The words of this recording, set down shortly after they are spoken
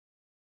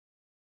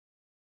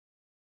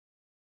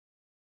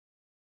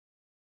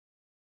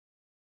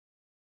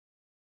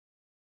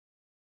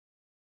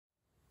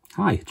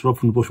Hi, it's Rob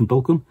from the Bush and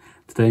Boltgun.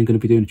 Today I'm going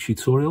to be doing a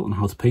tutorial on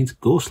how to paint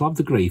Gorslav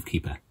the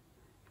Grave-keeper.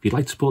 If you'd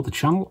like to support the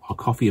channel, our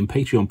Ko-fi and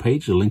Patreon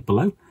page are linked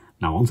below.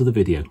 Now on to the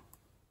video.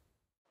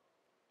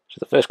 So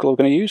the first colour we're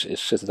going to use is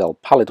Citadel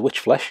Pallid Witch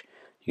Flesh.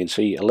 You can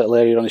see a little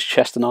area on his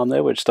chest and arm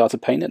there where it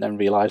started painting and then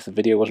realised the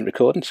video wasn't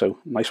recording, so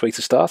nice way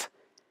to start.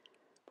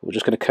 But we're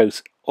just going to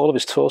coat all of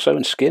his torso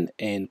and skin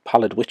in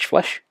Pallid Witch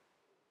Flesh.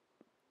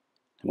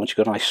 And once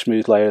you've got a nice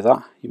smooth layer of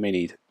that, you may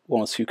need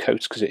one or two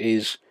coats because it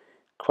is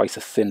quite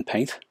a thin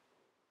paint.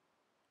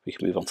 We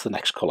can move on to the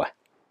next colour.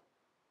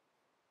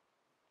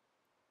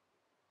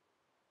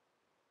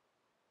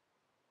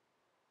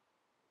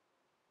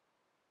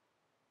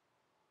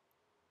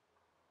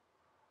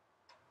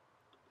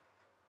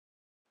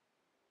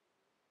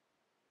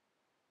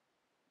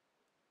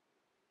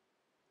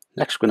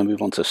 Next we're going to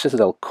move on to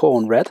Citadel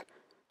Khorne Red. I'm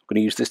going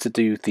to use this to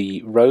do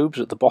the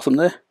robes at the bottom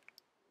there.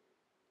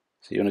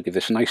 So you want to give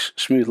this a nice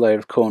smooth layer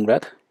of Khorne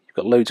Red. You've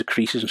got loads of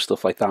creases and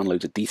stuff like that and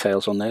loads of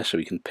details on there, so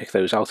we can pick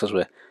those out as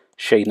we're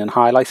shading and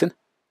highlighting.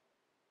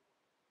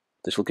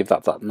 This will give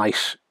that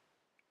nice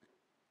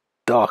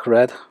dark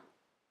red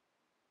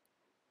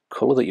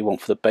colour that you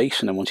want for the base,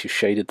 and then once you've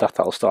shaded that,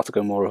 that'll start to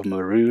go more of a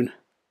maroon.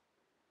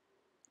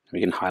 We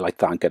can highlight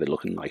that and get it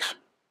looking nice.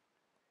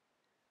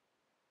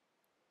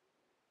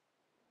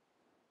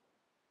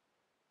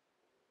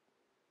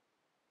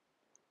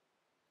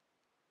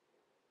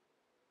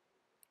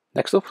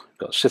 Next up, we've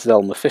got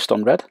Citadel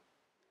Mephiston Red.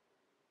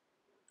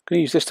 I'm going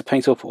to use this to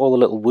paint up all the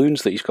little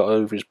wounds that he's got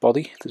over his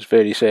body. There's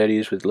various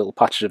areas with little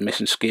patches of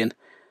missing skin,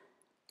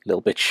 little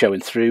bits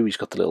showing through. He's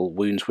got the little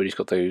wounds where he's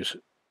got those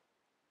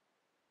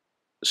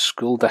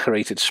skull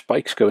decorated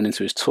spikes going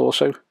into his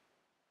torso. So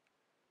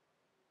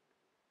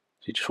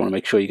you just want to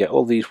make sure you get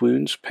all these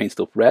wounds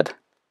painted up red,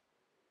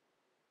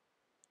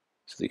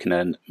 so that you can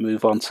then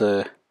move on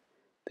to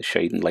the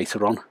shading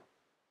later on.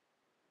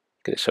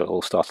 Get it so it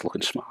all starts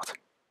looking smart.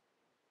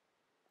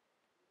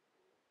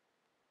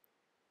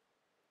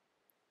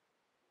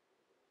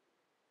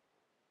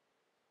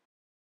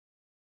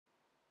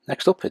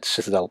 Next up, it's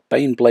Citadel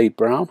Baneblade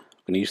Brown.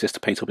 I'm going to use this to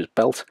paint up his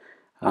belt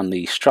and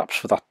the straps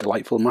for that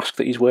delightful mask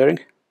that he's wearing.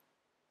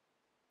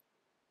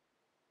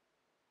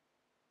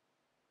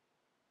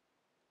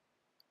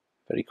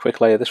 Very quick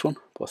layer this one,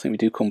 but I think we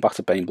do come back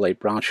to Baneblade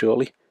Brown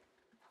shortly.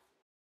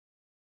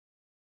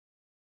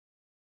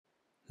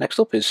 Next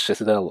up is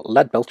Citadel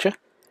Leadbelcher.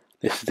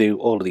 This to do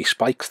all of these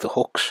spikes, the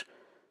hooks,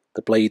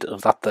 the blade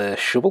of that there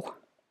shovel.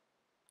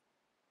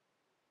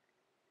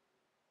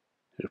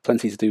 There's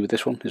plenty to do with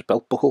this one, his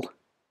belt buckle.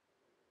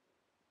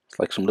 It's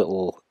like some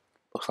little,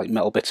 looks like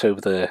metal bits over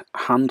the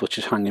hand which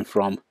is hanging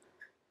from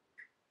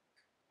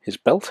his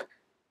belt.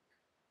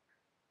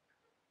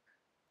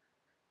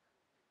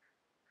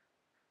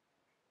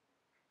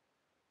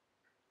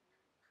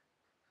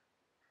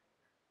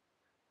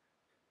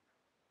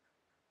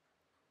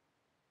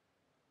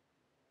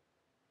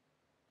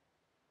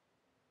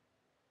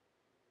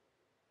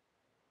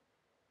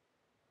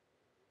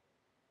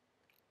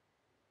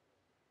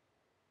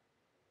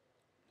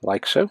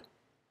 Like so.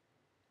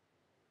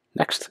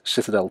 Next,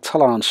 Citadel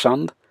Tallarn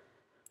Sand.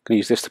 I'm going to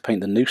use this to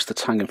paint the noose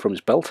that's hanging from his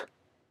belt.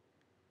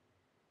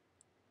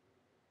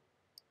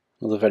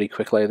 Another very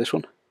quick layer this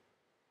one.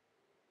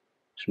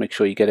 Just make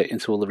sure you get it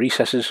into all the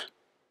recesses,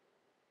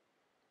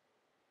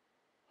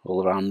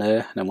 all around there,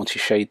 and then once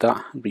you shade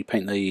that and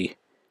repaint the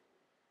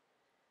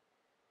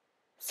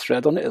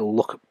thread on it, it'll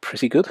look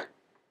pretty good.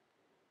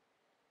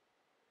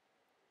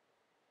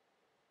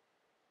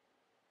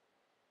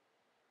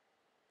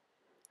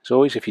 As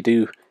always, if you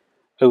do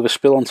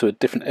overspill onto a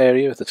different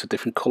area that's a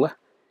different colour,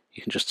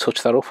 you can just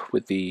touch that up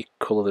with the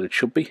colour that it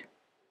should be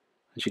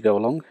as you go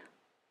along.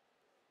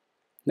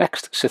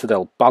 Next,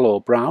 Citadel Balor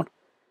Brown.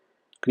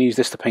 I'm going to use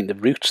this to paint the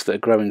roots that are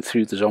growing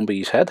through the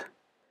zombie's head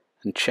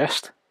and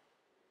chest.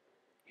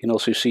 You can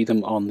also see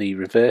them on the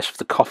reverse of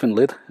the coffin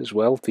lid as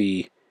well.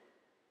 The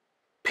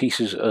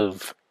pieces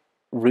of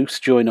root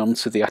join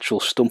onto the actual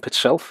stump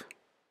itself.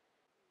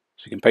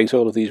 So you can paint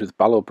all of these with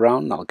Balor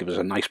Brown. That'll give us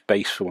a nice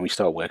base for when we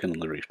start working on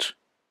the roots.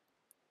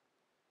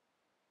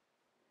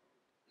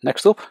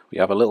 Next up, we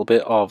have a little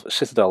bit of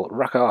Citadel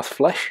Rakarth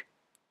Flesh.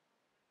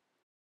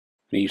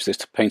 I'm going to use this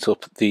to paint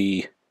up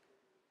the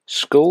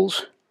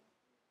skulls,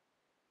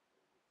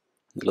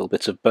 the little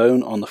bits of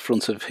bone on the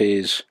front of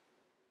his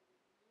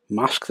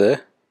mask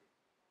there.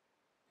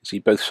 You see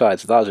both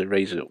sides of that as it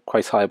raises it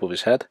quite high above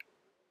his head.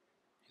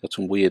 You've got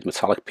some weird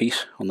metallic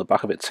piece on the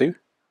back of it too.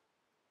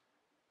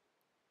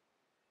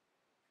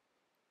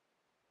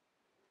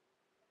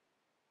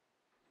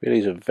 Really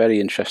is a very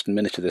interesting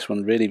miniature, this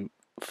one. Really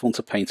fun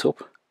to paint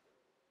up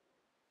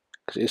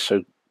because it is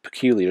so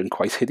peculiar and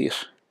quite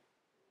hideous.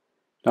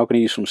 Now I'm going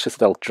to use some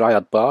Citadel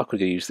Dryad bark. We're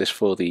going to use this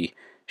for the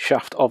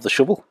shaft of the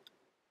shovel.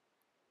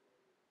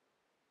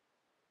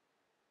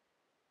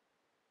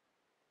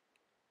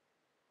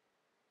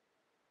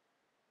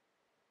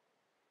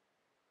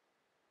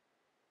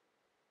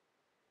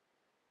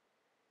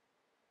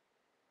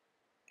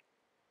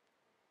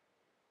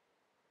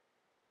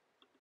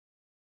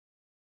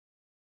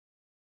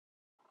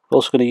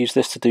 Also going to use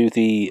this to do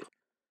the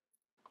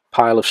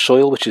pile of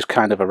soil, which is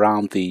kind of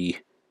around the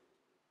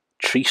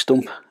tree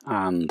stump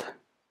and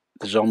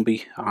the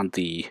zombie and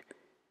the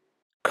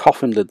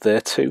coffin lid there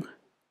too.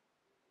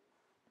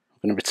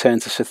 I'm going to return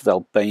to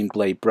Citadel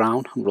Baneblade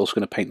Brown, and we're also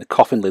going to paint the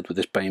coffin lid with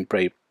this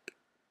Baneblade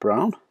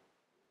Brown.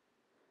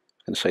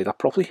 I'm going to say that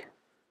properly.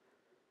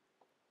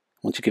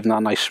 Once you've given that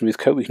a nice smooth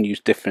coat, we can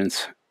use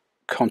different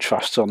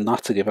contrasts on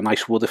that to give a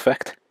nice wood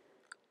effect,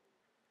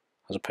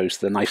 as opposed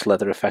to the nice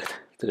leather effect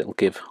that it'll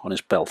give on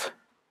his belt.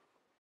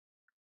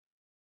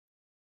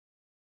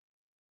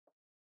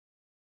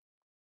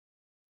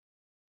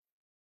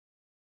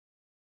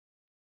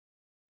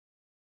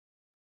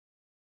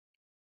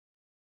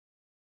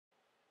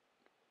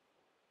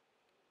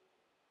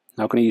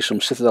 Now I'm going to use some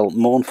Citadel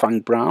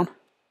Mournfang Brown. I'm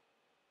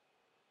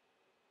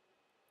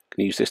going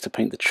to use this to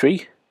paint the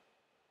tree.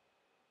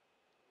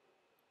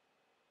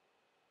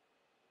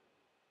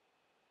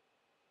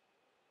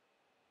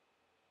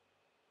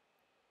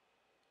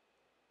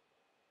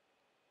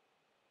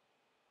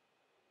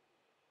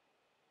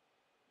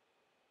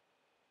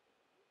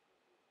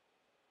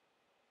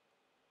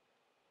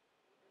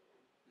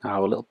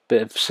 Now a little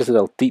bit of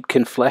Citadel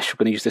Deepkin flesh. We're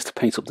going to use this to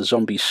paint up the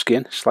zombie's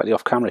skin. Slightly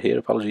off camera here,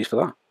 apologies for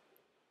that.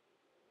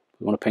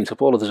 We want to paint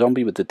up all of the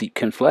zombie with the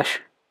Deepkin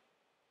flesh.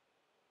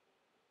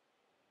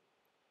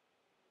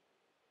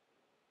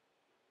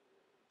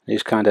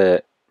 He's kind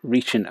of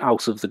reaching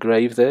out of the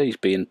grave there. He's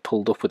being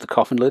pulled up with the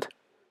coffin lid.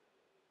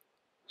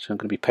 So I'm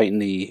going to be painting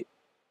the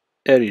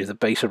area of the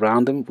base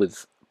around him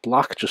with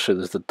black, just so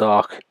there's the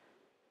dark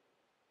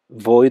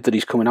void that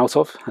he's coming out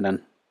of, and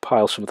then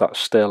pile some of that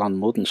Stirland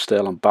mud and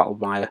Stirland battle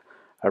mire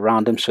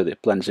around him so that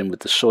it blends in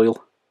with the soil.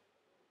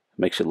 It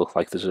makes it look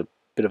like there's a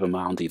bit of a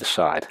mound either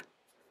side.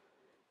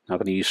 Now I'm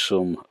going to use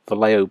some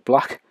Vallejo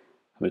black,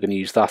 and we're going to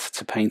use that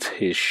to paint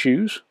his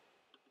shoes,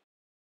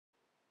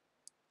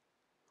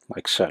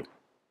 like so. You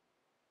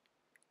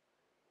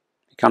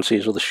can see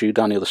his other shoe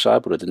down the other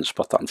side, but I didn't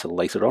spot that until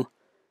later on.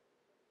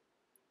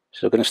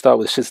 So we're going to start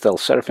with Citadel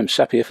Seraphim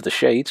Sepia for the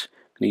shades.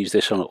 I'm going to use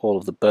this on all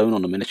of the bone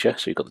on the miniature,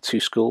 so you've got the two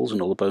skulls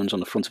and all the bones on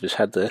the front of his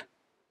head there.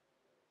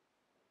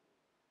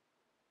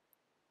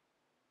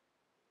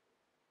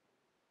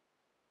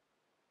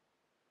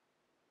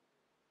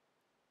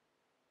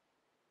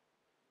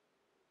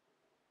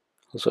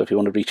 Also, if you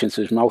want to reach into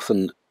his mouth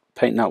and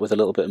paint that with a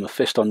little bit of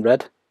Mephiston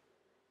Red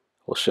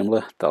or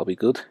similar, that'll be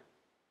good.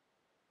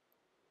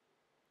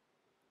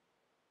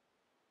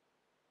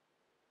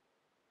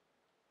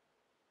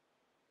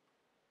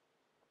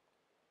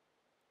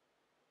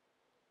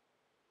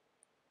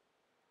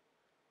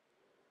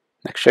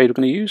 Next shade we're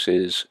going to use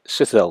is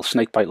Citadel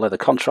Snakebite Leather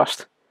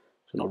Contrast.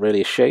 So not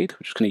really a shade,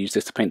 we're just going to use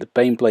this to paint the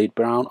Baneblade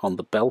Brown on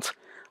the belt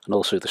and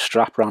also the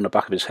strap around the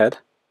back of his head.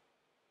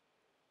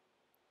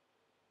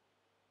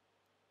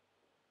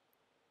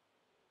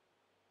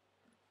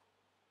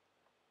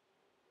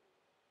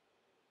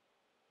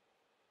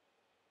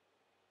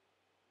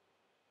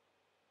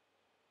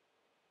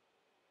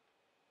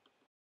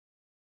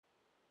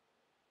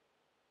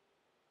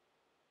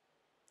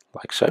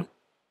 Like so.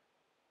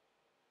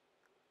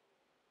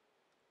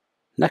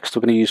 Next we're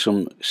going to use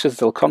some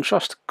Citadel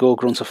Contrast,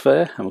 Gorgrunter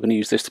Fur, and we're going to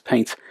use this to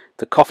paint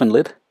the coffin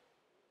lid.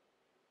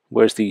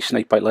 Whereas the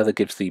Snakebite Leather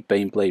gives the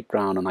Baneblade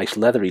Brown a nice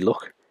leathery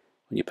look,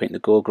 when you paint the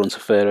Gorgrunter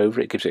Fur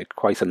over it, gives it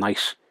quite a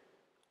nice,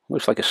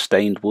 almost like a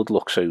stained wood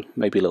look, so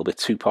maybe a little bit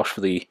too posh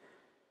for the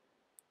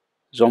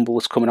Zomble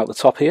that's coming out the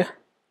top here,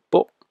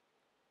 but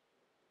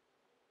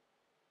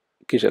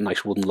it gives it a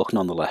nice wooden look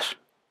nonetheless.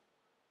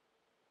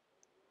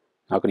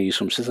 Now I'm going to use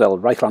some Citadel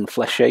Reikland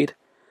Fleshshade.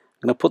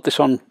 I'm going to put this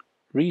on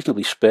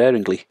reasonably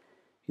sparingly.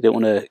 You don't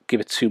want to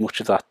give it too much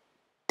of that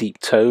deep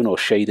tone or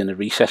shade in the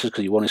recesses,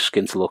 because you want his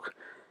skin to look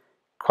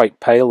quite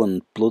pale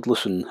and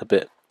bloodless and a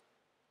bit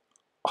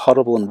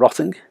horrible and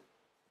rotting.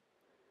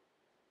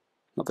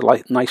 Not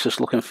the nicest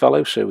looking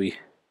fellow, so we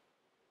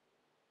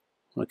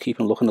want to keep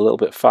him looking a little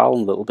bit foul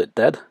and a little bit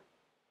dead.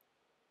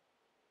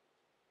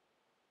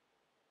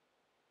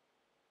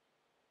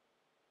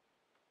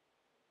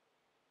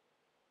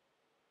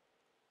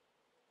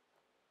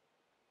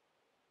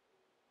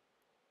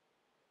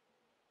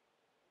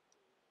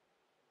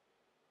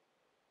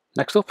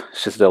 Next up,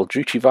 Citadel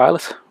Druchii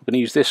Violet. We're going to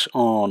use this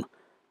on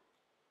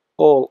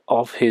all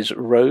of his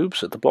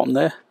robes at the bottom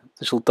there.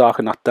 This will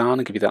darken that down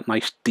and give you that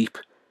nice deep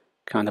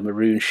kind of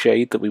maroon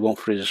shade that we want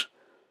for his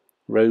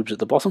robes at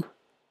the bottom.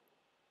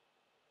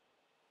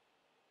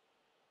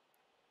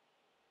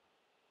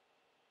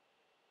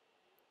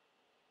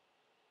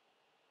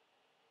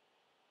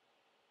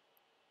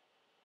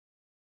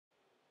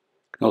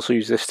 You can also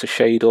use this to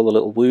shade all the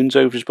little wounds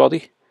over his body.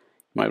 You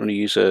might want to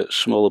use a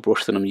smaller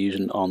brush than I'm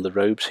using on the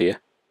robes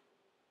here,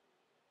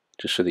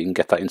 just so that you can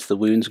get that into the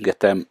wounds and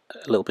get them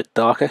a little bit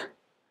darker,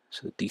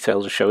 so the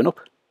details are showing up.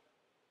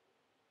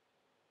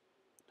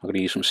 I'm going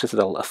to use some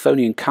Citadel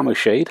Athonian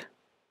Camoshade.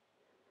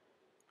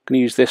 I'm going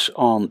to use this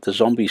on the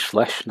zombie's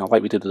flesh. Now,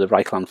 like we did with the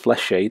Reikland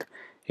Fleshshade,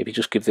 if you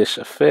just give this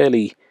a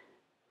fairly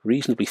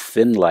reasonably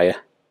thin layer,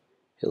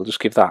 it'll just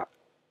give that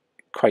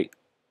quite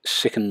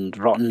sick and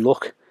rotten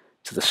look.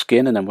 to the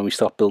skin, and then when we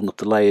start building up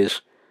the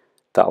layers,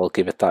 that'll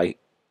give it that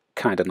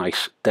kind of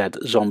nice dead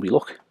zombie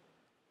look.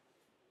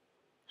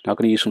 Now I'm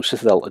going to use some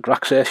Citadel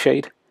Agrax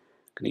Earthshade.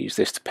 I'm going to use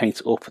this to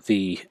paint up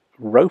the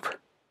rope,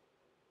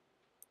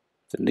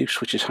 the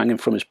noose which is hanging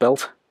from his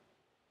belt.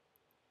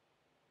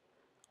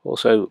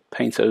 Also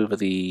paint over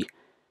the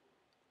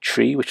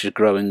tree which is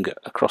growing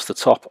across the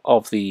top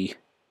of the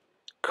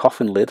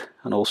coffin lid,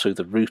 and also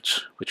the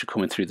roots which are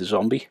coming through the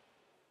zombie.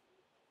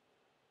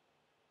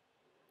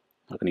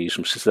 I'm going to use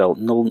some Citadel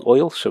Nuln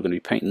Oil, so I'm going to be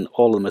painting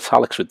all of the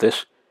metallics with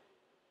this.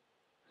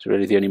 So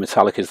really the only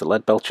metallic is the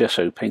Leadbelcher,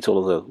 so paint all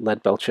of the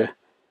Leadbelcher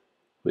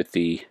with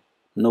the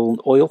Nuln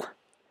Oil.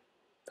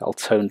 That'll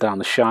tone down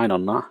the shine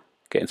on that,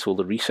 get into all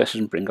the recesses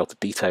and bring out the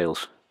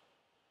details.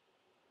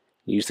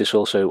 Use this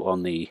also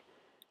on the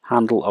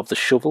handle of the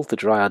shovel, the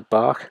Dryad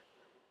bark.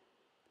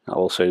 I'll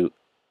also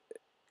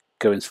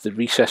go into the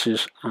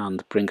recesses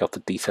and bring out the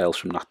details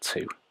from that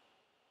too.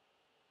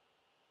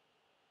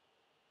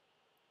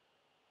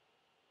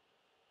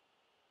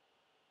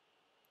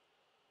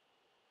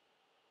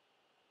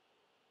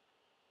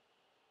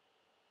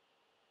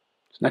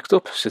 So next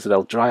up,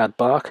 Citadel Dryad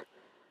bark.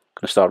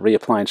 I'm going to start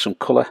reapplying some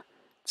colour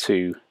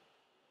to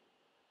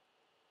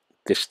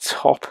this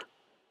top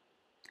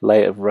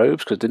layer of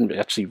robes, because I didn't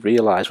actually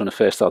realise when I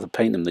first started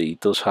painting them that he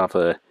does have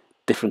a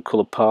different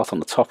coloured part on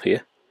the top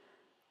here.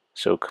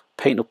 So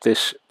paint up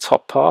this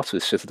top part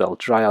with Citadel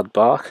Dryad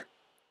bark.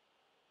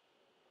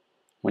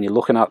 When you're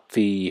looking at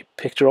the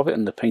picture of it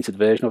and the painted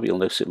version of it, you'll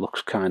notice it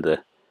looks kind of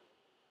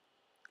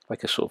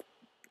like a sort of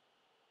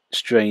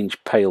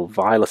strange pale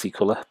violet-y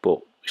colour, but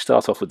we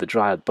start off with the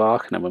Dryad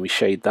bark, and then when we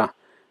shade that,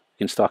 we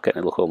can start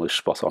getting it look almost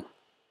spot on.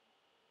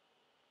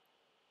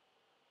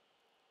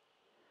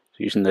 So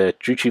using the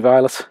Druchii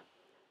violet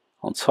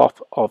on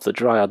top of the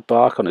Dryad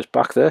bark on his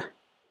back there.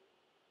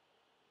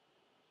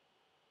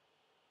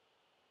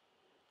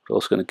 We're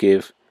also going to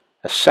give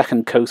a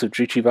second coat of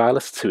Druchii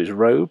violet to his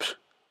robes.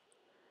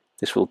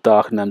 This will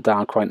darken them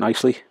down quite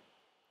nicely.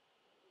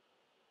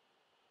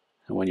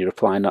 And when you're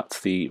applying that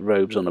to the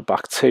robes on the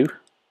back too,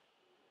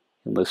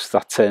 you'll notice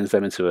that turns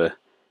them into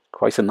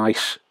quite a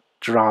nice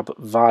drab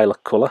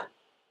violet colour,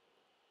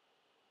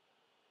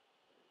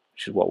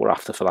 which is what we're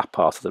after for that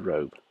part of the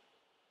robe.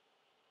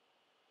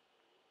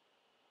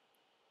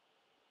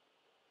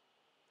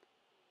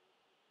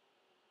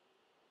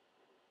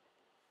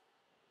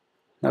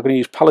 Now I'm going to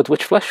use Pallid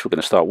Witch Flesh. We're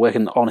going to start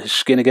working on his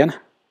skin again.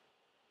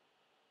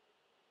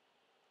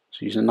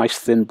 So using a nice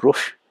thin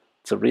brush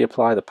to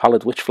reapply the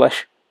Pallid Witch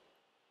Flesh.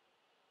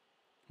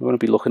 We're going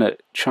to be looking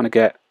at trying to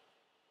get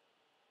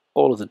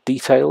all of the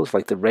details,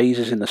 like the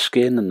razors in the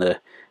skin and the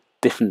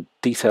different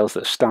details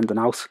that are standing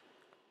out,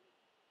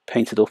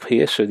 painted up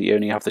here so that you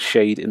only have the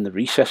shade in the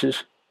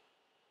recesses.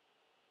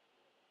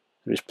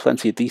 There is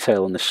plenty of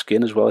detail on the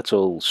skin as well. It's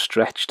all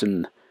stretched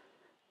and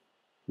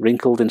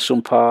wrinkled in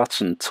some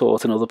parts and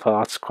taut in other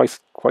parts.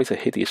 Quite a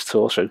hideous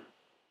torso.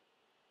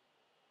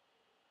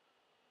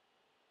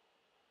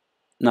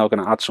 Now we're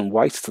going to add some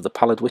white to the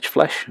Pallid Witch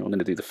Flesh. We're going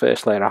to do the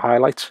first layer of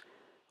highlights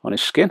on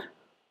his skin.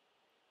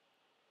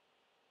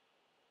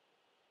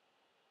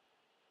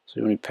 So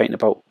you're only painting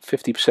about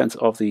 50%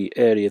 of the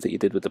area that you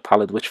did with the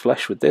Pallid Witch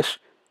Flesh with this,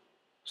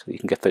 so that you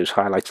can get those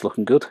highlights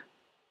looking good.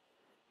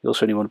 You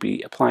also only want to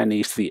be applying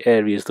these to the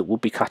areas that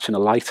would be catching a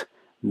light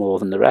more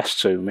than the rest,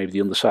 so maybe the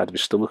underside of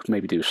his stomach,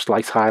 maybe do a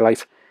slight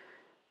highlight,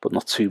 but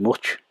not too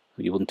much.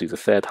 You wouldn't do the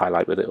third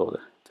highlight with it, or the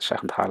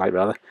second highlight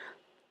rather.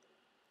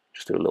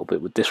 Just do a little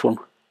bit with this one.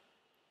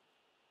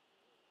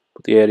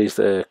 But the areas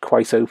that are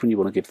quite open, you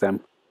want to give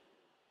them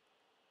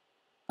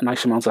a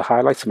nice amount of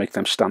highlight to make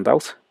them stand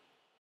out.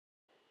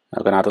 Now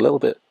I'm going to add a little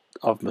bit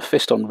of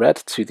Mephiston Red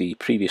to the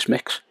previous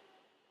mix.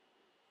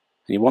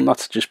 And you want that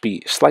to just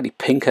be slightly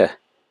pinker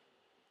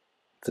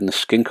than the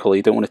skin colour.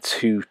 You don't want it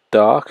too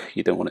dark,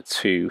 you don't want it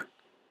too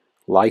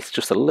light,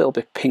 just a little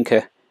bit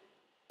pinker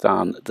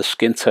than the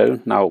skin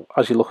tone. Now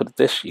as you look at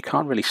this, you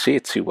can't really see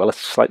it too well, it's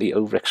slightly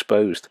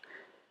overexposed,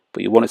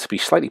 but you want it to be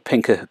slightly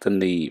pinker than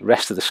the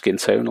rest of the skin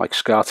tone, like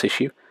scar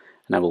tissue,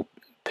 and then we'll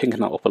pinken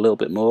that up a little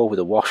bit more with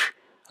a wash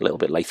a little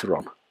bit later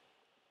on.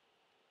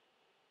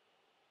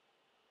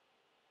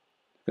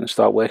 We're going to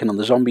start working on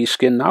the zombie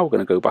skin now. We're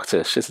going to go back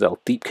to Citadel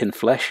Deepkin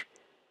Flesh.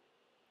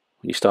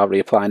 When you start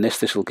reapplying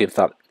this will give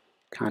that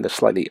kind of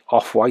slightly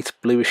off-white,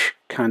 bluish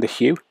kind of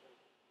hue.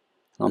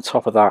 And on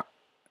top of that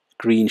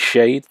green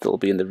shade that will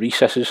be in the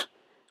recesses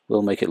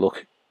will make it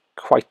look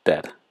quite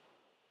dead.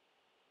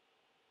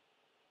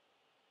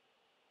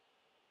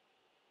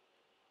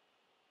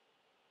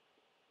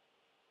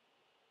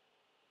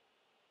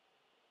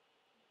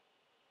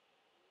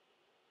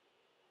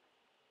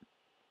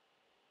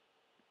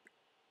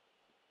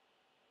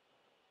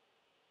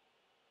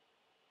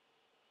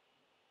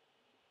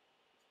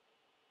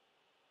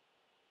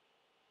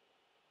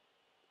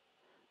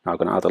 Now I'm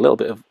going to add a little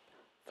bit of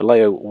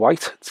Vallejo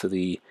white to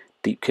the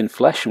Deepkin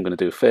Flesh. I'm going to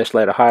do a first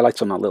layer of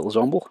highlights on that little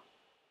zomble.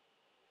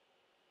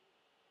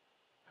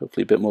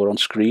 Hopefully a bit more on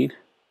screen.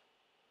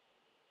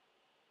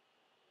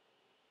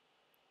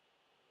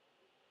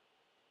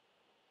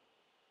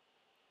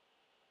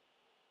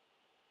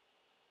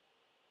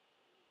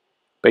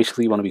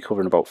 Basically, you want to be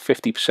covering about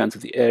 50%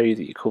 of the area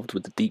that you covered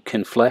with the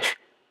Deepkin flesh.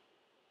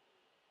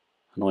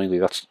 Annoyingly,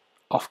 that's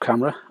off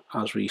camera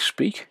as we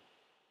speak.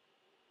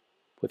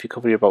 But if you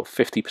cover about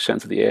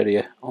 50% of the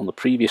area on the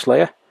previous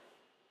layer,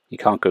 you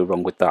can't go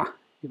wrong with that.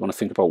 You want to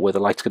think about where the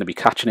light's going to be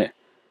catching it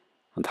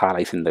and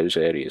highlighting those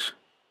areas.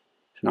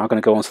 So now I'm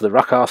going to go onto the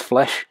Rakarth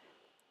flesh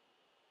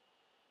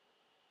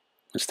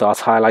and start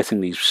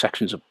highlighting these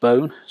sections of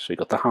bone. So you've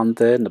got the hand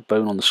there and the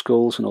bone on the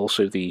skulls, and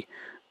also the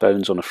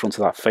bones on the front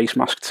of that face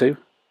mask too.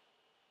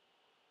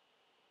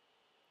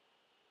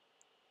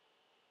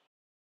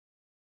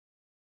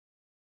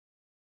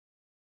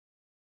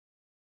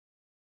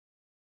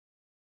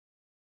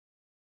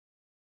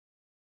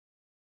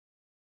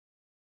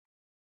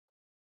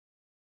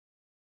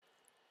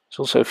 There's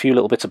also a few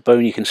little bits of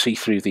bone you can see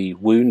through the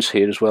wounds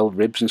here as well,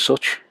 ribs and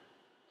such.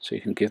 So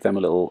you can give them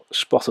a little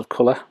spot of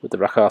colour with the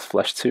Rakarth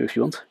flesh too if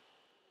you want.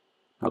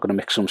 I'm going to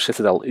mix some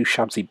Citadel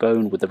Ushabti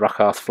bone with the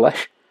Rakarth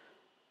flesh.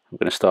 I'm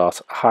going to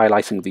start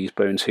highlighting these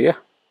bones here.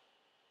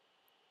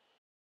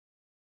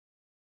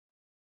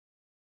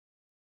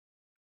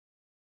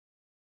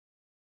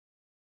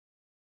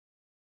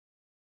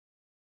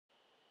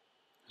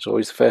 As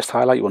always, the first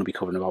highlight, you want to be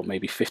covering about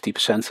maybe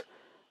 50%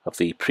 of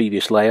the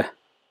previous layer.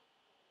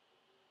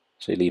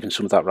 So you're leaving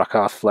some of that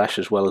Rakarth flesh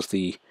as well as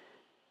the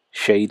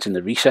shades in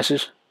the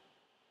recesses.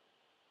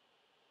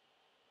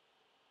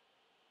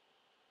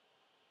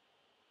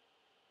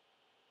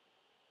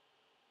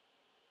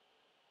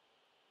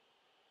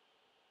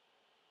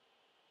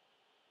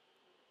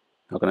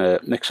 I'm going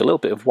to mix a little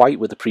bit of white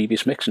with the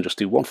previous mix and just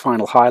do one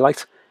final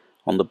highlight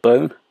on the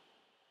bone.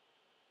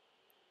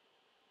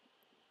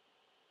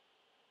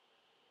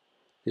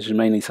 This is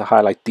mainly to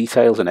highlight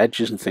details and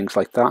edges and things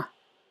like that.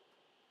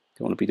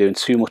 Don't want to be doing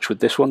too much with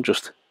this one,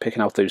 just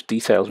picking out those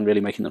details and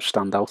really making them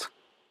stand out.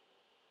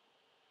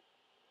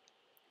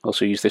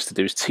 Also use this to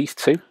do his teeth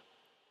too.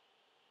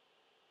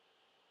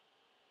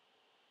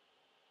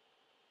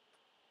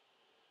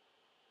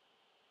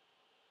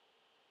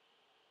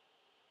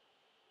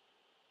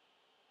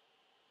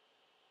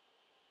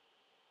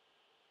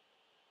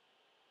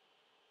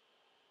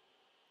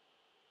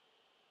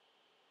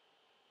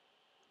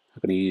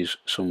 I'm going to use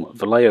some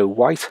Vallejo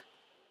white.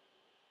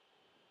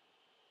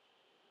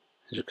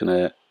 I'm just going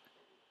to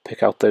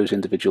pick out those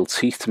individual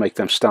teeth to make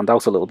them stand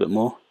out a little bit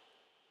more.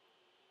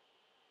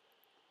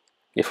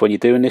 If when you're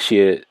doing this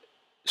you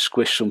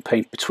squish some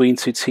paint between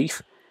two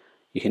teeth,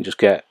 you can just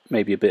get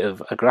maybe a bit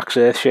of Agrax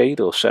Earthshade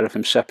or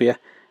Seraphim Sepia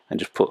and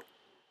just put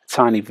a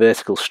tiny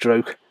vertical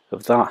stroke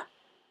of that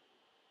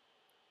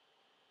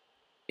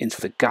into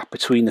the gap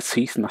between the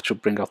teeth, and that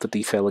should bring out the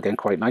detail again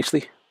quite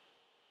nicely.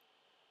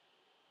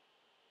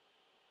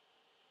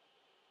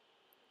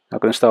 Now I'm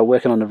going to start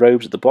working on the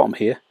robes at the bottom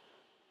here.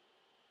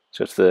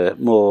 So it's the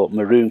more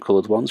maroon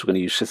coloured ones. We're going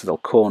to use Citadel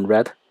Khorne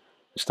Red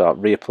and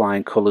start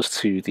reapplying colours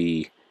to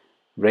the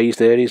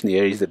raised areas and the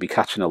areas that be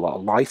catching a lot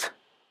of light.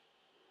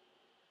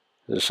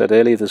 As I said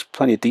earlier, there's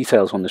plenty of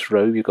details on this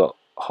robe. You've got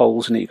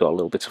holes in it, you've got a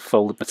little bit of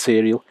folded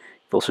material.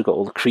 You've also got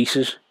all the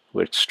creases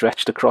where it's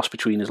stretched across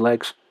between his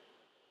legs.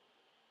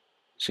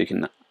 So you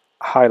can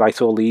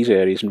highlight all these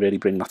areas and really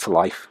bring that to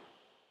life.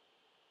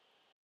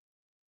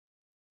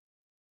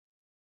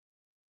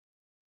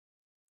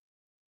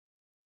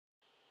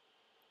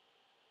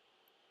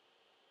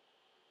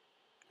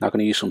 Now I'm going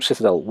to use some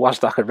Citadel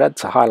Wazdakka Red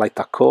to highlight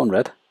that Khorne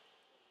Red.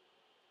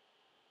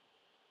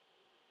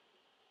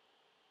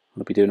 I'm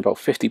going to be doing about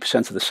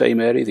 50% of the same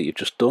area that you've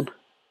just done.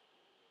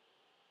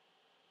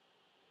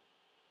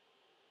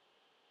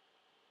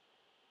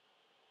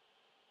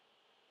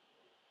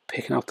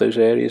 Picking out those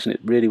areas, and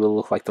it really will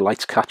look like the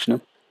light's catching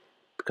them.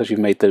 Because you've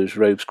made those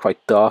robes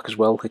quite dark as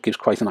well, it gives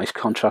quite a nice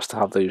contrast to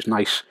have those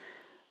nice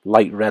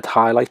light red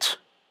highlights.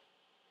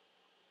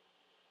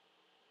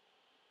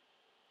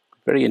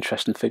 Very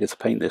interesting figure to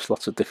paint this,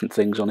 lots of different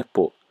things on it,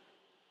 but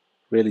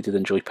really did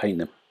enjoy painting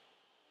them.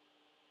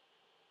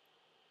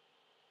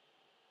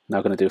 Now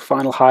I'm going to do a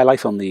final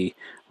highlight on the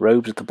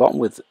robes at the bottom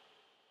with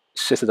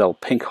Citadel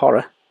Pink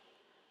Horror.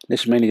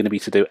 This is mainly going to be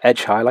to do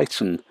edge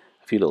highlights and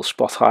a few little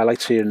spot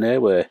highlights here and there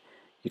where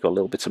you've got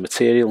little bits of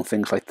material and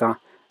things like that.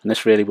 And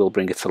this really will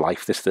bring it to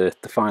life. This is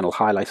the final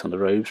highlight on the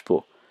robes,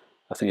 but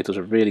I think it does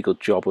a really good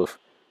job of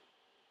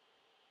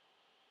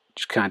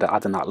just kind of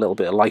adding that little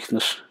bit of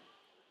lifeness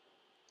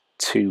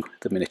to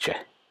the miniature.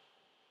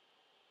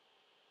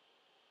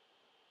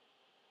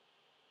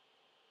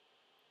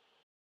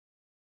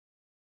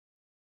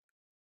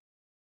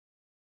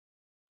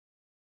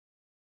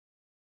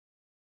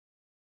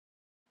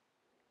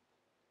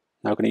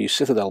 Now we're going to use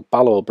Citadel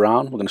Balor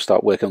Brown. We're going to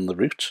start working on the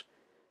roots.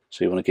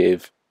 So you want to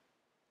give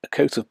a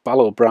coat of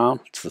Balor Brown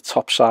to the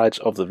top sides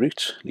of the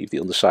roots, leave the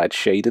underside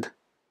shaded.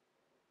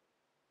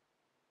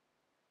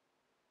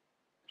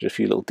 There's a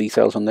few little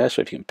details on there,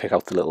 so if you can pick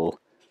out the little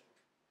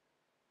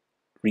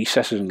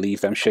recesses and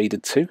leave them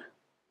shaded too.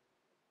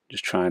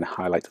 Just try and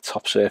highlight the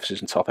top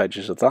surfaces and top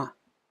edges of that.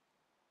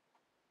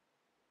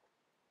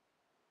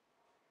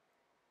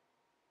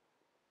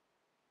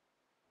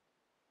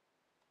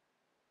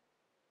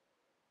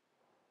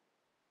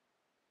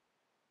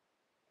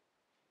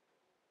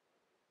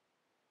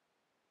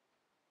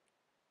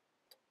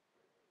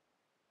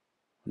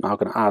 Now I'm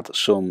going to add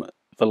some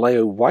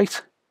Vallejo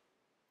white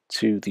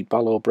to the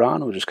Balor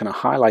brown. We're just going to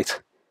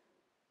highlight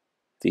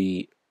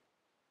the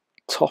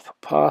top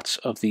parts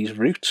of these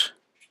roots.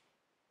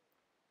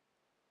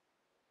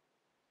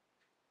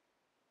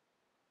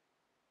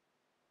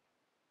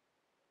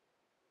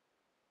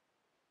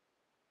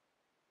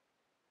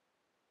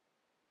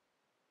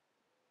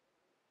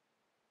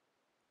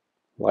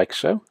 Like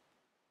so.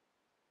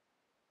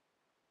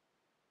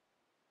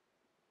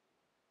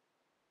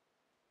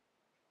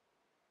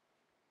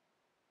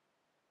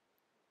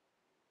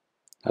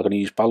 I'm going to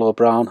use Balor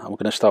brown and we're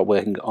going to start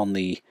working on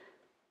the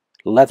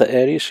leather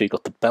areas. So you've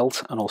got the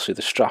belt and also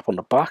the strap on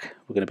the back.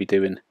 We're going to be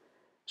doing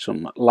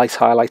some light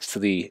highlights to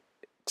the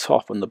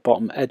top and the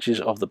bottom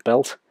edges of the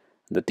belt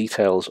and the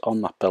details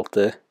on that belt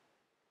there.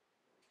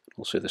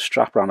 Also the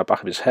strap around the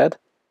back of his head.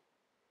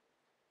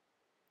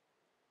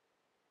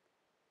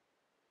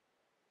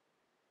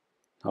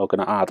 Now we're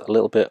going to add a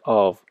little bit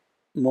of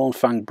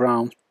Mournfang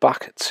brown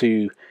back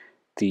to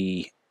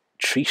the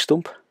tree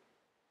stump.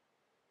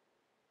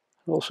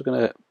 I'm also going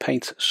to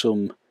paint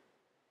some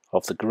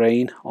of the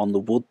grain on the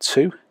wood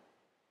too.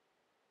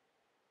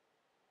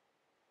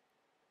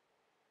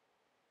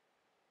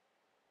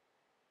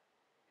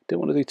 Don't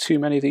want to do too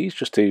many of these,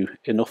 just do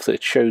enough that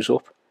it shows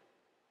up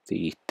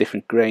the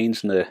different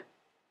grains and the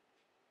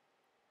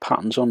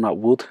patterns on that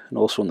wood and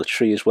also on the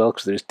tree as well,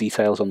 because there's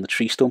details on the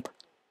tree stump.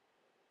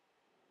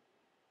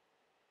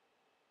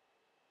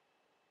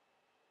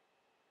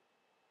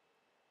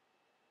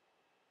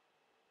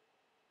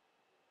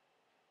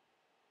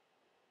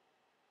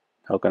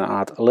 I'm going to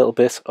add a little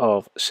bit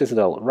of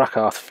Citadel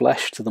Rakarth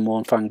flesh to the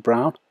Mournfang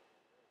brown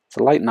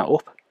to lighten that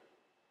up.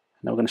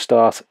 Now we're going to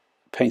start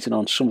painting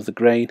on some of the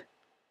grain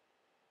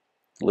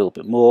a little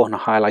bit more and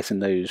highlighting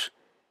those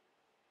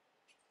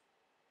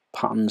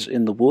patterns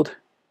in the wood.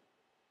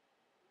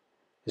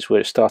 This is where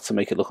it starts to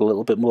make it look a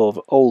little bit more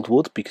of old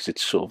wood, because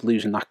it's sort of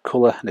losing that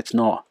colour and it's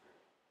not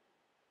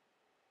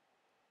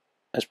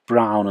as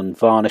brown and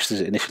varnished as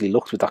it initially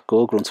looked with that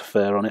Gorgrunter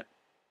fur on it.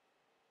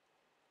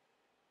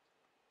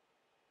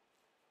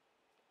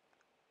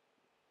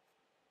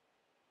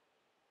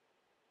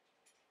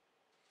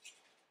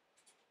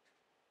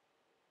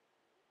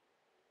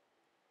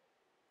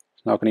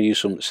 Now I'm going to use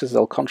some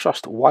Citadel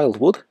Contrast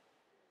Wildwood. I'm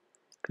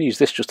going to use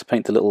this just to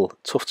paint the little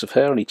tufts of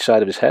hair on each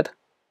side of his head.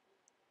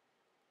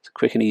 It's a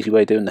quick and easy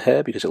way of doing the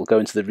hair, because it'll go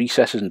into the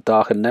recesses and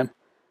darken them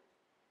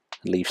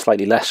and leave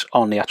slightly less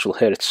on the actual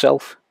hair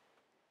itself.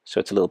 So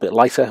it's a little bit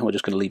lighter, and we're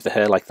just going to leave the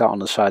hair like that on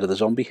the side of the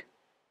zombie.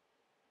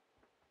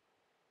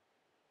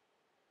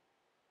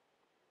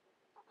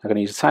 I'm going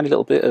to use a tiny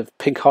little bit of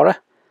pink horror,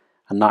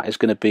 and that is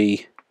going to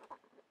be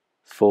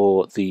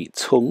for the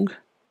tongue.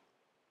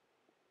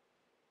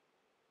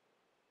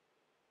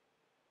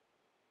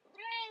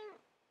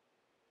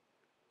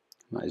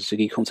 That is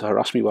Ziggy come to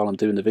harass me while I'm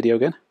doing the video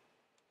again.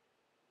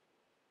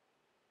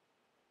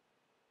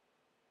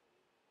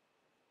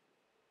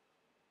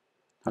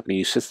 I'm going to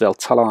use Citadel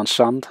Tallarn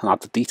Sand and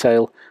add the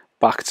detail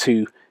back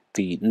to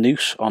the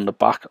noose on the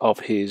back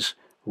of his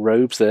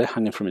robes there,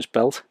 hanging from his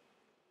belt.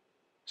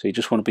 So you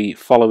just want to be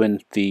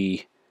following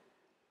the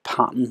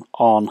pattern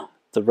on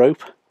the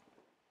rope,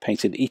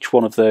 painting each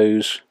one of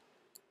those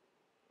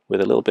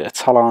with a little bit of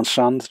Tallarn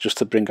Sand just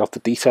to bring out the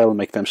detail and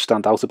make them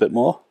stand out a bit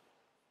more.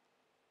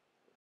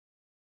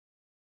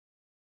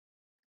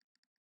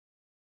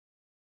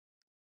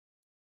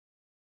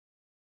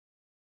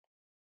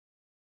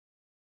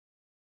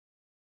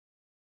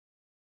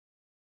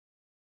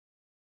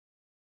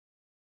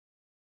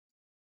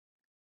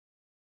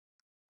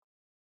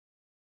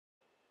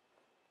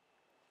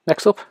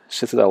 Next up,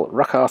 Citadel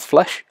Rakarth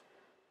Flesh.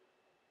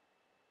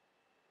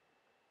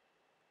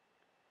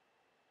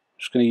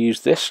 Just going to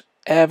use this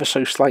ever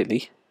so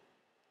slightly,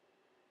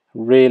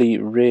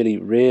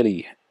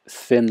 really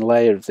thin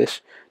layer of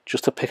this,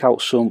 just to pick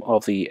out some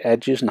of the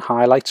edges and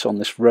highlights on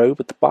this robe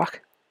at the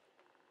back.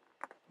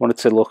 I want it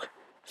to look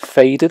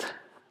faded,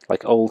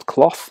 like old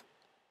cloth.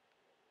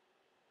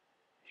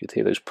 You could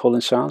hear those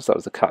pulling sounds. That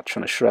was the cat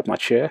trying to shred my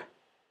chair.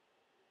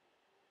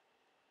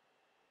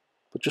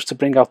 But just to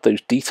bring out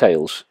those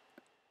details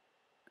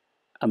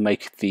and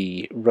make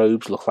the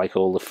robes look like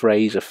all the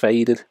frays are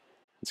faded,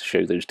 and to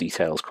show those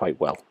details quite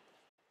well.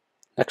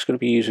 Next, going to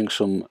be using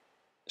some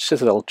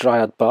Citadel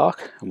Dryad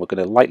bark, and we're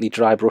going to lightly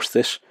dry brush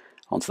this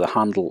onto the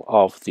handle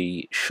of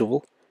the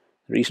shovel.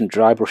 The reason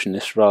dry brushing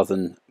this rather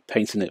than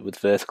painting it with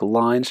vertical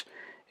lines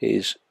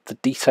is the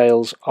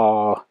details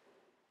are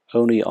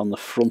only on the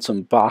front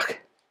and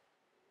back,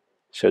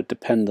 so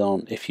depending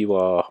on if you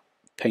are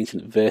painting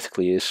it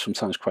vertically, is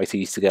sometimes quite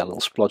easy to get a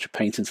little splodge of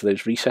paint into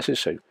those recesses,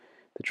 so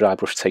the dry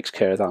brush takes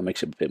care of that and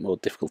makes it a bit more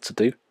difficult to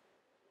do.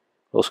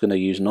 We're also going to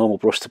use a normal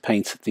brush to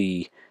paint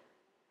the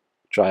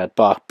Dryad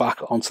bark back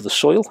onto the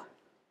soil.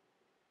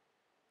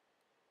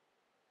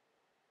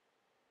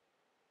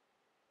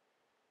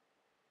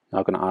 Now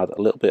I'm going to add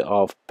a little bit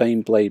of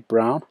Baneblade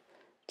brown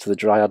to the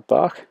Dryad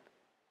bark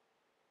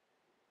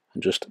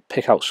and just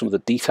pick out some of the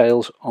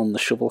details on the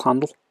shovel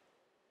handle.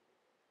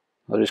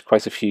 There is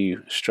quite a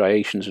few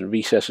striations and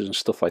recesses and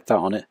stuff like that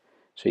on it,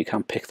 So you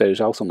can pick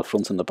those out on the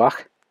front and the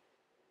back.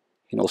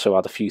 You can also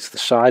add a few to the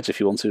sides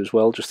if you want to as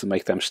well, just to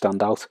make them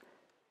stand out.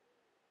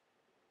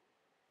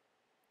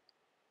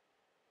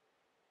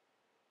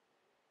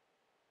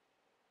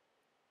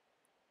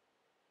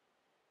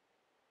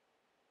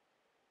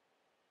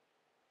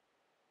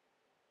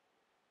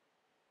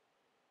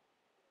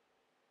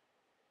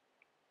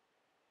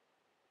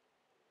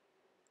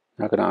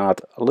 Now I'm going to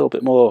add a little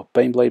bit more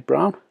Baneblade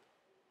brown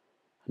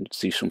and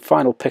do some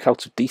final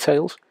pickouts of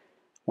details.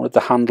 I wanted the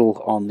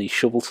handle on the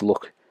shovel to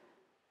look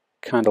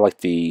kind of like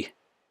the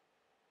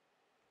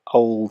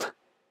old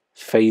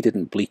faded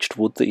and bleached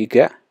wood that you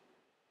get.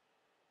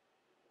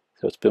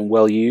 So it's been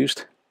well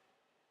used.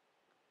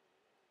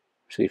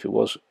 See, if it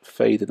was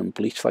faded and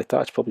bleached like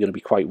that, it's probably going to be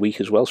quite weak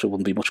as well, so it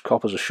wouldn't be much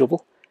cop as a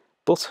shovel.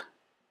 But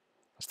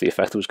that's the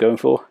effect I was going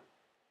for.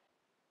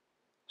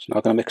 So now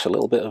I'm going to mix a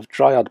little bit of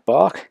Dryad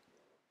bark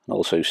and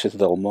also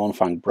Citadel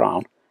Mournfang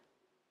brown.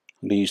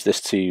 I'm going to use this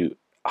to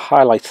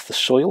highlight the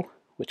soil,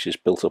 which is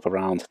built up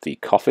around the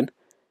coffin,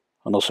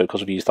 and also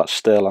because I've used that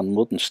Stirland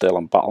mud and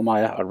Stirland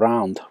battlemire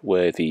around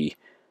where the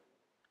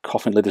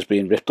coffin lid is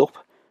being ripped up.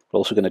 We're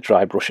also going to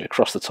dry brush it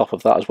across the top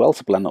of that as well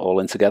to blend it all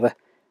in together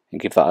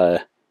and give that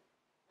a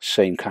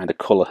same kind of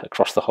colour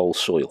across the whole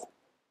soil.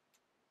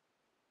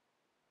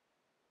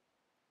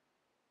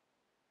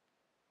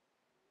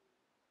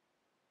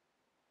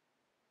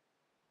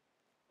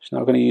 So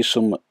now I'm going to use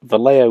some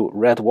Vallejo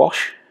red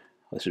wash.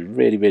 This is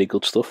really, really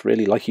good stuff,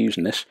 really like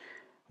using this.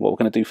 What we're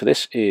going to do for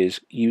this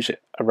is use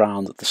it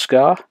around the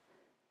scar,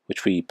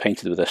 which we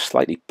painted with a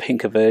slightly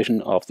pinker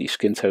version of the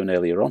skin tone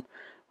earlier on.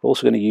 We're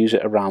also going to use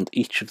it around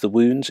each of the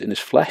wounds in his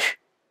flesh,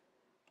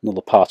 and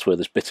other parts where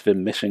there's bits of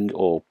him missing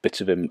or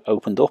bits of him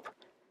opened up,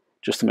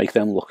 just to make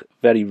them look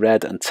very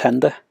red and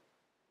tender.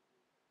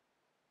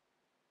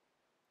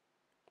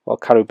 While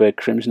Carroburg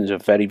Crimson is a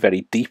very,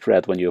 very deep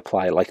red when you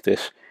apply it like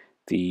this,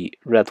 the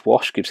red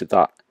wash gives it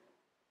that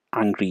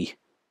angry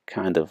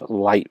kind of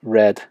light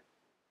red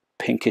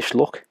pinkish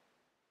look,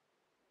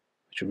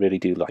 which I really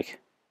do like.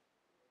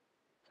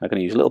 I'm going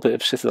to use a little bit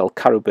of Citadel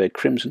Carroburg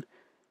Crimson.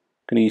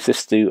 I'm going to use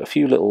this to do a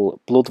few little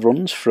blood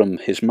runs from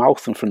his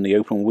mouth and from the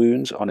open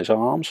wounds on his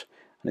arms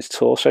and his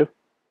torso.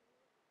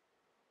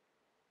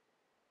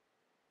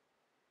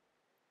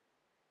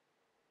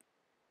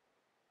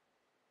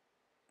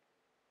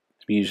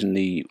 I'm using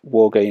the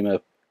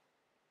Wargamer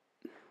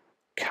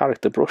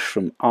character brush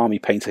from Army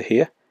Painter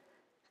here.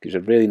 It gives a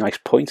really nice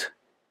point.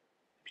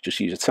 If you just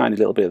use a tiny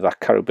little bit of that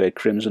Carroburg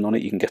Crimson on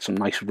it, you can get some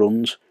nice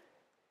runs.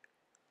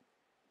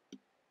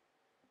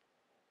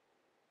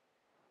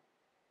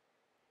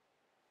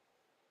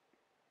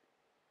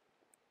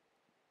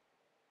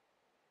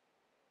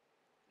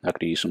 Now I'm going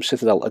to use some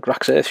Citadel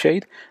Agrax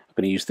Earthshade. I'm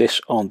going to use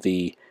this on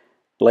the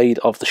blade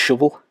of the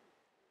shovel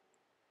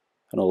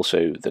and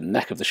also the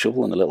neck of the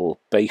shovel and a little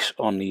base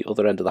on the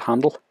other end of the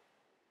handle.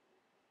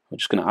 I'm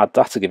just going to add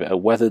that to give it a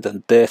weathered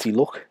and dirty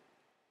look.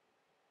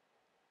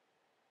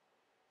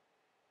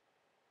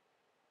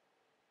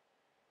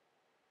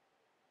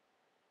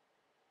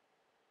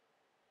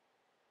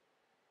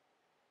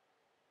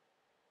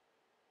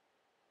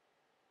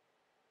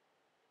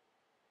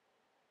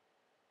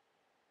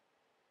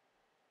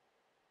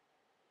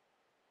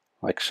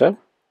 Like so.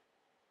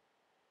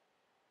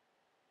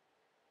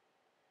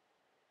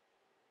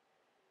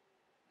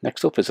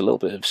 Next up is a little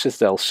bit of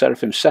Citadel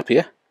Seraphim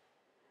Sepia.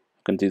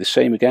 I'm going to do the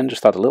same again,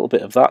 just add a little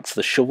bit of that to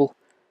the shovel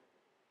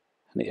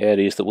and the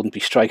areas that wouldn't be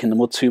striking the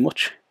mud too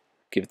much.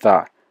 Give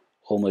that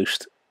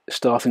almost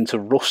starting to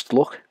rust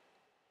look.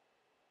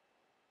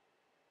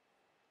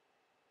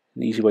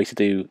 An easy way to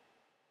do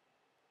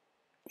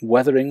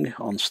weathering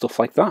on stuff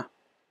like that.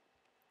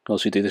 You can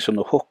also do this on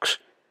the hooks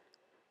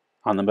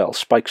and the metal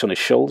spikes on his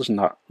shoulders and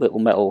that little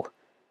metal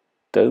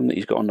dome that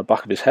he's got on the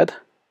back of his head.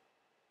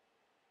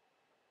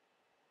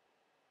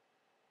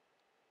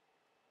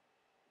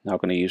 Now I'm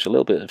going to use a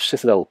little bit of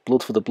Citadel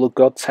Blood for the Blood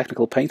God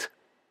technical paint,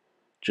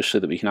 just so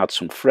that we can add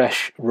some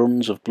fresh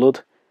runs of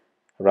blood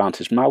around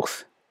his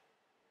mouth,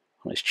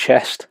 on his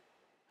chest,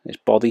 and his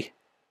body.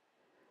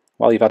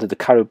 While you've added the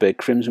Carroburg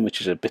Crimson,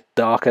 which is a bit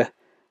darker,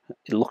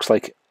 it looks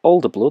like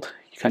older blood.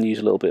 You can use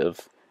a little bit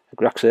of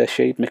Agrax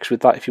Earthshade mixed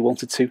with that if you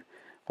wanted to.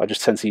 I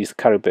just tend to use the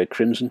Carroburg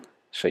Crimson,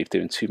 save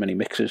doing too many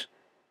mixes.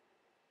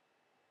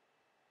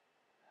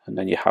 And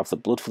then you have the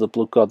Blood for the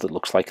Blood God that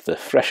looks like the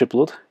fresher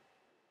blood.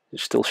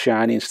 It's still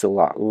shiny and still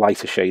that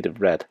lighter shade of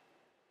red.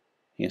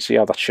 You can see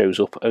how that shows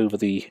up over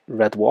the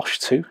red wash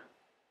too.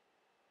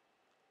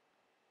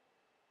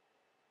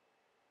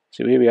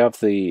 So here we have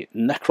the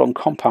Necron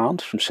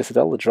compound from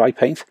Citadel, the dry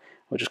paint.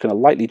 We're just going to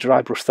lightly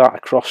dry brush that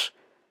across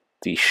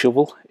the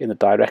shovel in the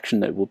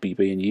direction that it would be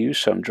being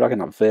used. So I'm dragging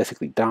that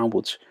vertically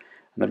downwards.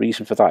 And the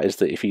reason for that is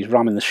that if he's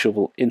ramming the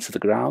shovel into the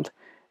ground,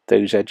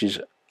 those edges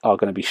are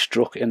going to be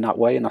struck in that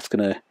way, and that's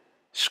going to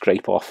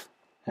scrape off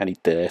any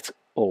dirt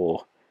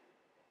or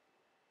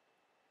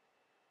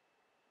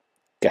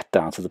get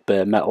down to the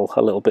bare metal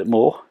a little bit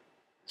more.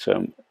 So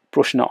I'm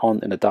brushing that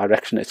on in a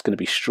direction it's going to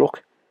be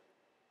struck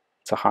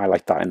to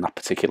highlight that in that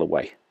particular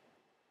way.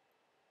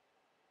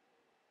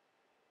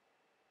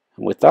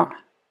 And with that,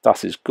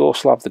 that is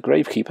Gorslav the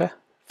Grave-keeper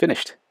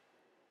finished.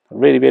 I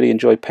really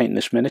enjoyed painting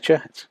this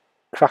miniature. It's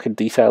cracking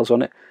details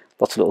on it,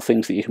 lots of little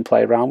things that you can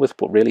play around with,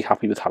 but really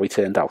happy with how he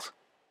turned out.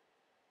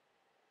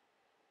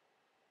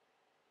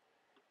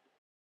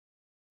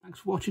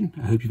 Thanks for watching.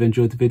 I hope you've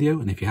enjoyed the video,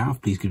 and if you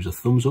have, please give us a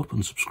thumbs up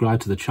and subscribe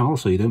to the channel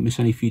so you don't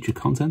miss any future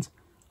content.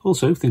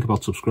 Also, think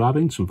about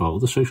subscribing to some of our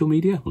other social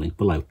media, link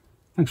below.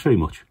 Thanks very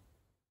much.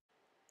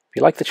 If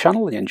you like the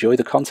channel and you enjoy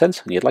the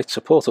content and you'd like to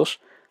support us,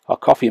 our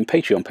Ko-fi and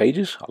Patreon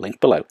pages are linked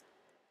below.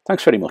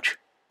 Thanks very much.